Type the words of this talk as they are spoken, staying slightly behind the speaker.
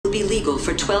will be legal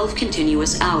for 12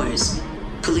 continuous hours.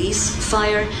 Police,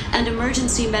 fire, and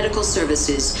emergency medical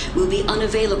services will be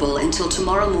unavailable until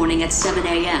tomorrow morning at 7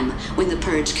 a.m. when the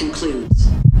purge concludes.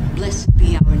 Blessed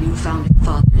be our new founding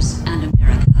fathers and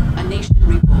America, a nation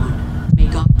reborn. May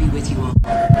God be with you all.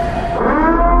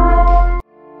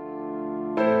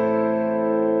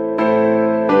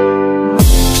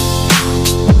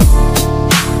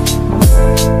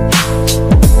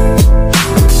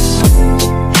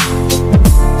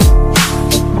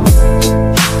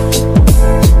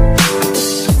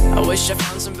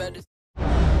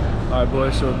 Alright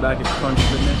boys, so we're back at Crunch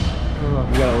Fitness.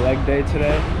 We got a leg day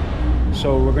today.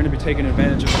 So we're going to be taking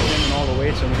advantage of the gym and all the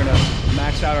weights, and we're going to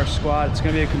max out our squat. It's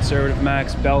going to be a conservative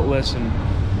max, beltless, and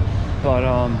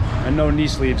no knee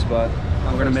sleeves, but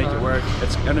we're going to make it work.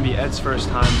 It's going to be Ed's first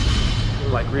time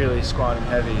like really squatting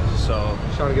heavy, so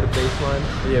trying to get a baseline.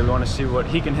 Yeah, we want to see what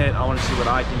he can hit, I want to see what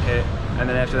I can hit, and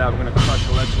then after that we're going to crush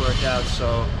the legs workout,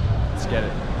 so let's get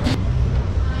it.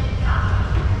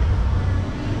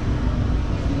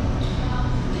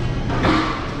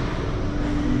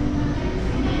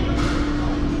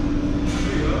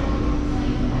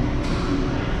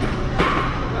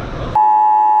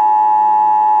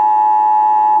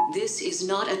 This is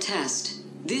not a test.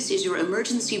 This is your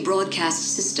emergency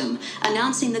broadcast system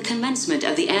announcing the commencement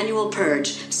of the annual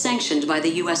purge sanctioned by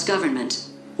the U.S. government.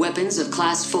 Weapons of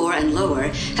Class 4 and lower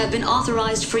have been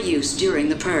authorized for use during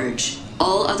the purge.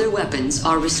 All other weapons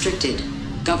are restricted.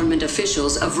 Government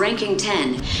officials of ranking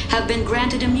 10 have been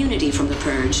granted immunity from the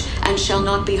purge and shall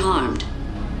not be harmed.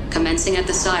 Commencing at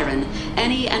the siren,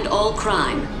 any and all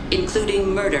crime,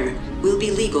 including murder, will be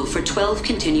legal for 12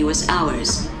 continuous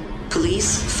hours.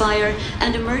 Police, fire,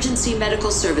 and emergency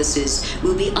medical services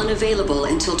will be unavailable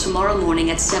until tomorrow morning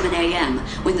at 7 a.m.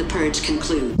 when the purge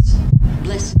concludes.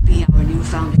 Blessed be our new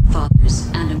founding fathers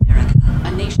and America,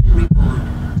 a nation reborn.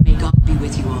 May God be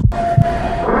with you all.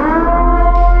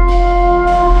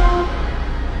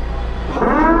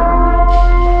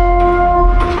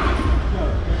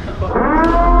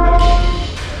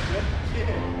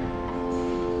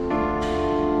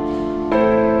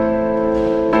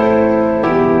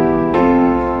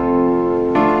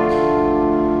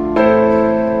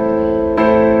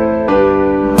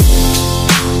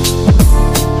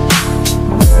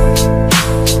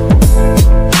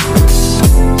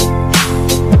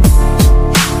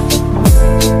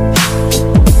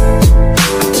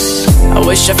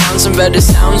 Wish I found some better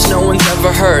sounds no one's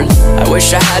ever heard. I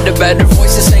wish I had a better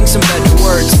voice that sang some better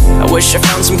words. I wish I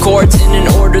found some chords in an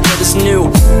order that is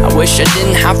new. I wish I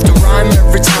didn't have to rhyme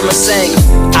every time I sang.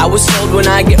 I was told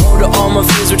when I get older all my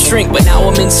fears would shrink, but now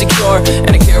I'm insecure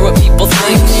and I care what people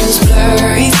think. My name's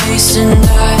Blurry Face and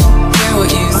I care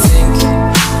what you think.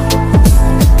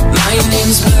 My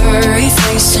name's Blurry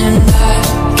Face and I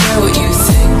care what you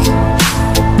think.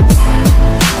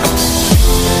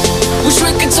 Wish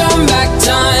we could turn back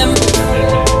time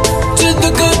to the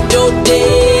good old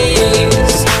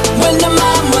days when the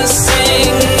mama sang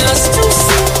us to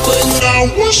sleep, but now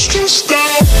it's just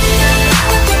that.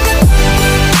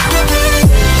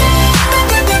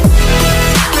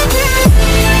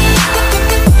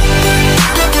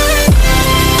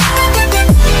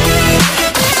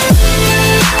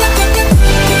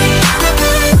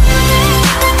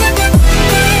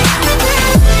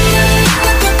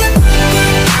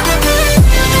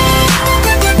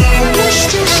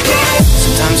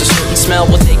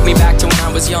 Will take me back to when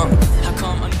I was young. How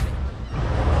come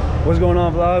What's going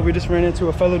on, vlog? We just ran into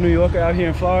a fellow New Yorker out here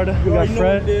in Florida. We got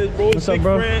Fred. What's up,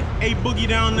 bro? Hey, Boogie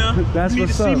down there. That's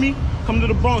what's up. See me? Come to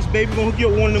the Bronx, baby. We're gonna get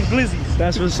one of them glizzies.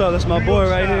 That's what's up. That's my boy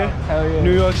right here. Hell yeah.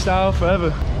 New York style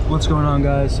forever. What's going on,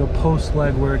 guys? So post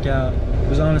leg workout. It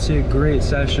was honestly a great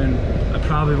session. I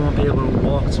probably won't be able to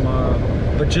walk tomorrow,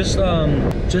 but just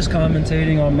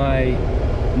commentating on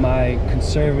my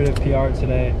conservative PR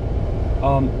today.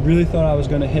 Really thought I was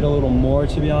gonna hit a little more,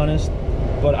 to be honest,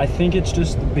 but I think it's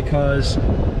just because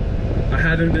I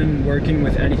haven't been working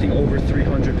with anything over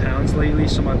 300 pounds lately,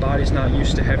 so my body's not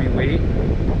used to heavy weight.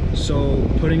 So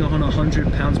putting on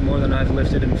 100 pounds more than I've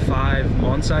lifted in 5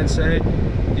 months, I'd say,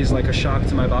 is like a shock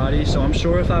to my body. So I'm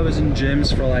sure if I was in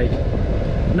gyms for like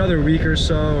another week or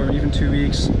so, or even 2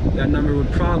 weeks, that number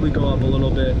would probably go up a little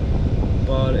bit.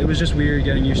 But it was just weird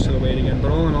getting used to the weight again.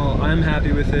 But all in all, I'm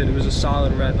happy with it. It was a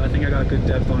solid rep. I think I got good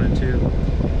depth on it too.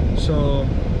 So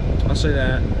I'll say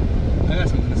that. I got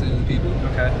something to say to the people.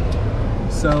 Okay.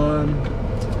 So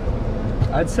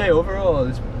I'd say overall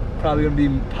it's probably gonna be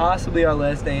possibly our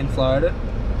last day in Florida.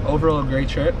 Overall, a great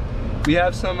trip. We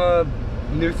have some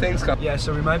new things coming. Yeah,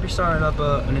 so we might be starting up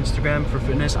an Instagram for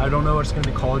fitness. I don't know what it's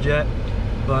gonna be called yet.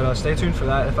 But stay tuned for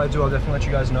that. If I do, I'll definitely let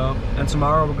you guys know. And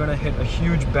tomorrow we're gonna hit a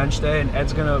huge bench day, and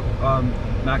Ed's gonna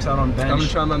max out on bench. I'm gonna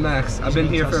try my max. I've been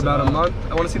here for about a month.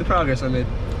 I want to see the progress I made.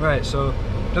 Right, so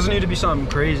it doesn't need to be something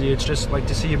crazy. It's just like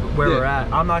to see where we're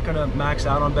at. I'm not gonna max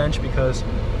out on bench because,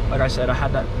 like I said, I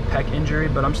had that pec injury,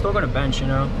 but I'm still gonna bench, you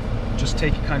know, just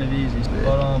take it kind of easy.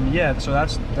 But yeah, so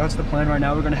that's the plan right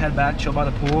now. We're gonna head back, chill by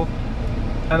the pool,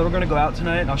 and then we're gonna go out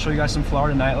tonight. I'll show you guys some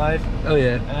Florida nightlife. Oh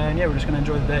yeah. And yeah, we're just gonna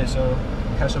enjoy the day. So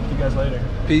catch up with you guys later.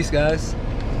 Peace, guys.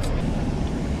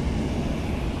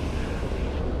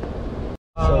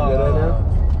 So good right now.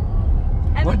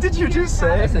 What did you just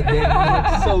say? I said, damn,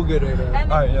 you look so good right now.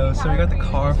 Alright, yo, so we got the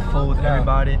car full with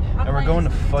everybody, and we're going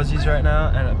to Fuzzy's right now,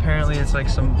 and apparently it's like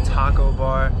some taco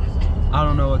bar. I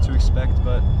don't know what to expect,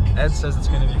 but Ed says it's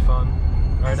gonna be fun.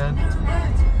 Right, Ed?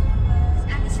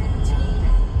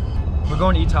 We're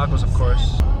going to eat tacos, of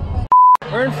course.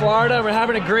 We're in Florida, we're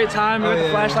having a great time. We got the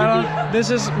flashlight on.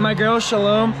 This is my girl,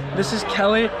 Shalom. This is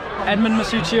Kelly, Edmund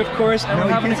Masucci, of course, and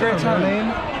we're having a great time.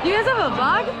 You guys have a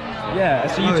vlog? Yeah,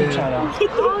 it's a YouTube channel.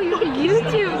 Oh, you have a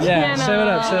YouTube channel. Yeah, say what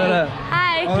up, say what up.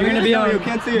 Hi. You're gonna be on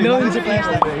millions of I'm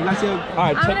flashlights.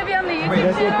 Alright, I'm gonna be on the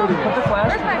YouTube channel. put the flash.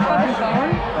 Where's my fucking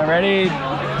phone? Ready?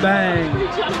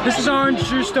 Bang. This is orange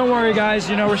juice, don't worry guys,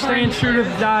 you know, we're staying true to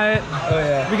the diet. Oh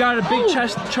yeah. We got a big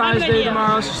chest tries day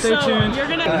tomorrow, so stay tuned. You're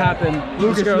gonna happen.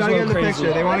 Lucas, you girl's gotta a get in the little picture.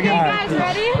 crazy. They want to Okay, get guys,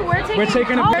 ready? We're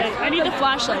taking a break. I need the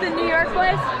flashlight. The New York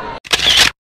place.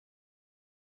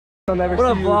 I'll never What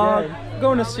up, see you vlog? again.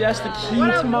 Going to Siesta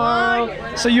Key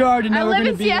tomorrow. So you already know we're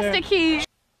gonna be there. I live in Siesta Key.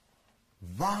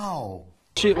 Wow.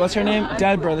 What's her name?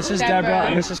 Deborah. This is Deborah,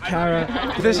 and this is Kara.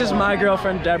 This is my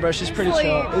girlfriend, Deborah. She's pretty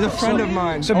chill. It's a friend of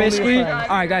mine. So basically, all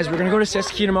right, guys, we're gonna go to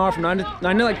Siesta Key tomorrow from 9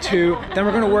 to like 2. Then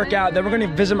we're gonna work out. Then we're gonna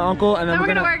visit my uncle, and then we're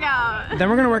gonna work out. Then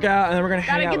we're gonna work out, and then we're gonna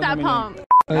hang Gotta out. get that with pump.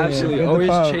 Absolutely, always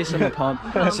chasing the pump.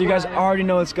 So you guys already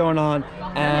know what's going on,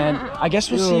 and I guess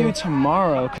we'll see you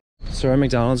tomorrow. So we're at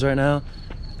McDonald's right now,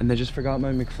 and they just forgot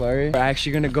my McFlurry. We're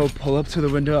actually gonna go pull up to the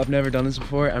window. I've never done this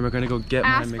before, and we're gonna go get my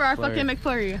McFlurry. Ask for our fucking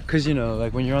McFlurry. Cause you know,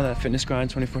 like when you're on that fitness grind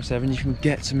 24/7, you can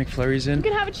get some McFlurries in. You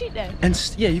can have a cheat day. And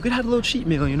yeah, you could have a little cheat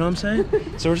meal, you know what I'm saying?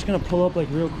 So we're just gonna pull up like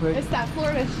real quick. It's that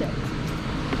Florida shit.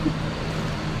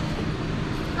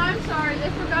 I'm sorry, they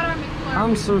forgot our McFlurry.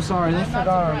 I'm so sorry, they forgot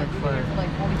our McFlurry. For like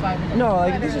 45 minutes. No,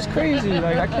 like this is crazy.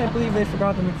 Like I can't believe they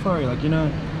forgot the McFlurry. Like, you know,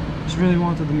 just really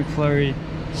wanted the McFlurry.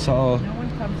 So No one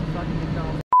comes to fucking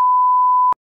McDonald's.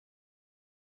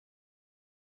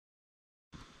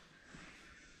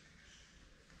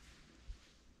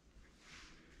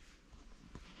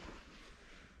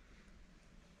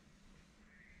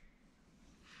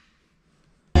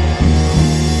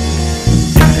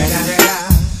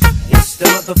 It's the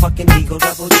motherfucking Eagle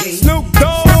Double G. Snoop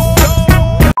Dogg.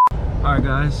 alright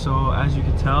guys, so as you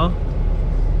can tell,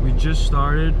 we just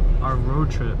started our road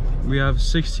trip. We have a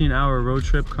 16-hour road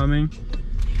trip coming,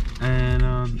 and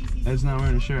Ed's not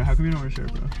wearing a shirt. How come you don't wear a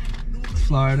shirt, bro?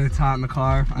 Florida, it's hot in the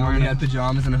car. I only had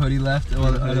pajamas and a hoodie left.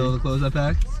 All the clothes I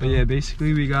packed. But yeah,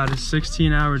 basically we got a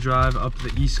 16-hour drive up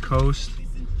the East Coast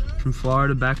from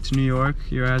Florida back to New York.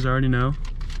 You guys already know.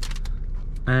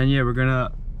 And yeah, we're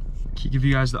gonna give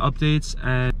you guys the updates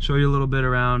and show you a little bit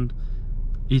around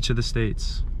each of the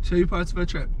states. Show you parts of our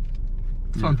trip.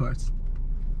 Fun parts.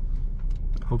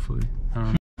 Hopefully.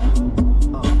 I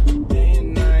don't know. Day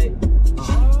and night.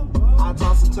 I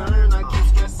toss and turn. I keep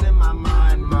stressing my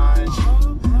mind.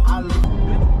 I look.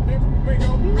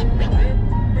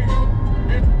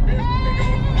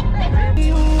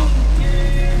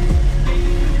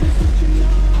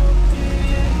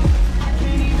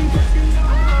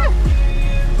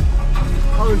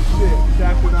 Oh shit, it's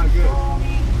actually not good.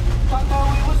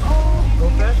 Go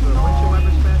faster, windshield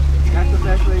wipers faster. That's the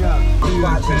best they got.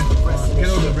 Get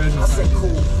over the bridge. I said cool.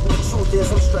 The truth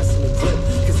is I'm stressing the grip.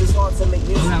 Cause it's hard to make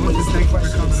music when it's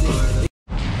depression.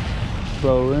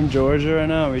 Bro, we're in Georgia right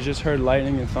now. We just heard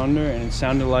lightning and thunder, and it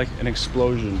sounded like an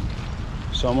explosion.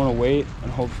 So I'm gonna wait,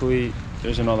 and hopefully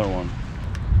there's another one.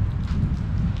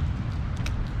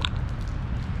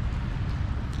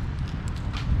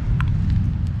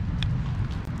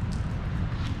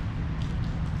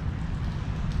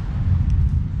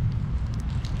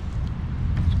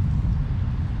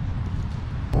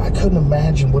 I couldn't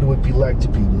imagine what it would be like to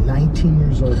be 19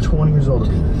 years old, 20 years old,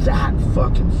 to be that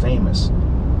fucking famous.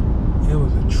 It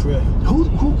was a trip.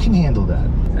 Who can handle that?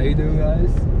 How you doing,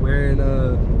 guys? We're in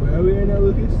where are we right now,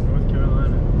 Lucas? North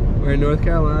Carolina. We're in North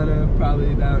Carolina,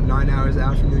 probably about 9 hours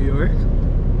out from New York.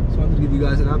 Just wanted to give you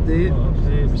guys an update.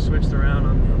 We switched around.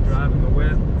 I'm driving the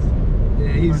whip.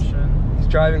 Yeah, he's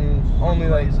driving only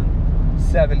like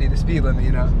 70 the speed limit,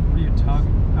 you know. What are you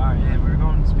talking? Alright, yeah, we were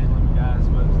going to speed limit, guys,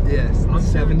 but Yes, I'm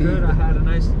 70. good. I had a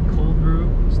nice cold brew,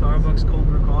 Starbucks cold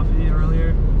brew coffee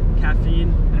earlier. Caffeine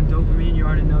and dopamine, you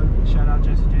already know. Shout out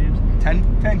Jesse James.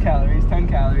 10 calories, 10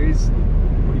 calories.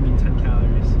 What do you mean 10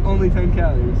 calories? Only 10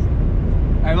 calories.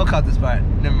 Alright, we'll cut this part.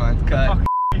 Never mind. Cut. What the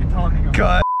fuck are you talking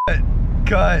about?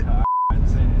 Cut.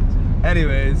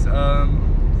 Anyways,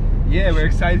 yeah, we're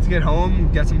excited to get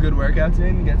home, get some good workouts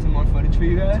in, get some more footage for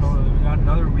you guys. Totally. We got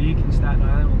another week in Staten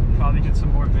Island. We'll probably get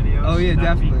some more videos. Oh yeah, that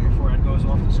definitely. week before Ed goes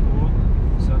off to school.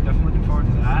 So definitely looking forward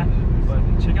to that. But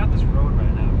check out this road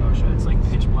right now, Moshe. It's like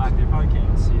pitch black. They probably can't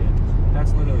even see it.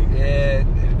 That's literally crazy. Yeah,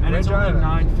 And it's only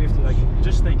 9:50. Like,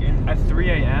 just think, at 3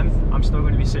 a.m., I'm still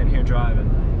going to be sitting here driving.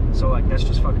 So like, that's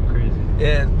just fucking crazy.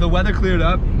 Yeah, the weather cleared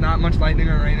up. Not much lightning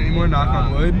or rain anymore. Knock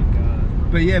on wood. Thank God.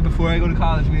 But yeah, before I go to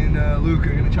college, me and Luke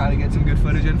are gonna try to get some good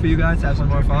footage in for you guys. Have some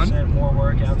more fun. More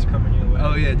workouts coming your way.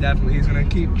 Oh yeah, definitely. He's gonna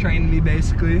keep training me,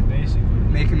 basically,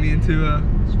 making me into a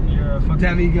You're a fucking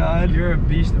demigod. You're a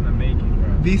beast in the making,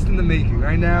 bro. Beast in the making.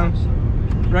 Right now,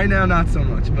 not so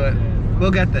much, but we'll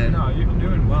get there. No, you're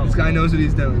doing well. This guy knows what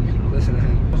he's doing. Listen to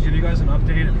him. I'll give you guys an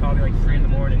update at probably like 3 in the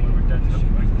morning when we're dead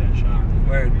shot.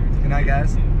 Word. Good night,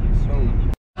 guys.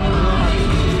 Boom.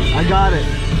 I got it.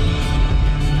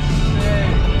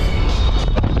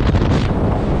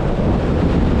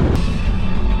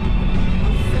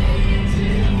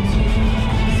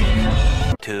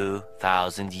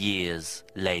 2,000 years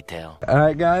later.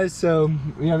 Alright guys, so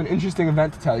we have an interesting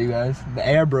event to tell you guys. The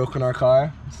air broke in our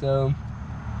car, so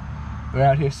we're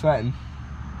out here sweating.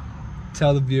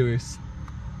 Tell the viewers.